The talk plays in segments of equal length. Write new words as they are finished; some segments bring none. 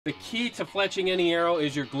The key to fletching any arrow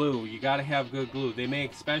is your glue. You got to have good glue. They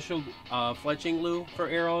make special fletching glue for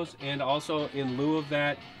arrows, and also in lieu of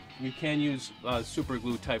that, you can use super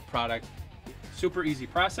glue type product. Super easy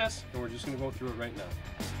process, and we're just going to go through it right now.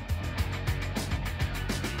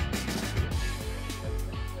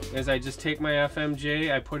 As I just take my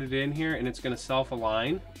FMJ, I put it in here, and it's going to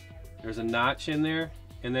self-align. There's a notch in there,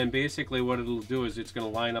 and then basically what it'll do is it's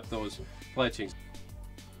going to line up those fletchings.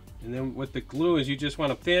 And then with the glue is you just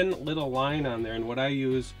want a thin little line on there, and what I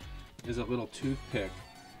use is a little toothpick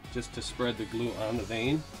just to spread the glue on the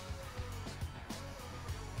vein.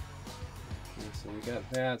 Okay, so we got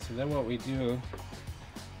that. So then what we do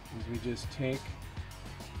is we just take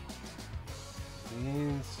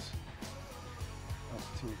veins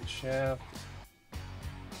up to the shaft,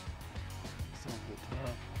 some to the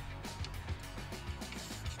top.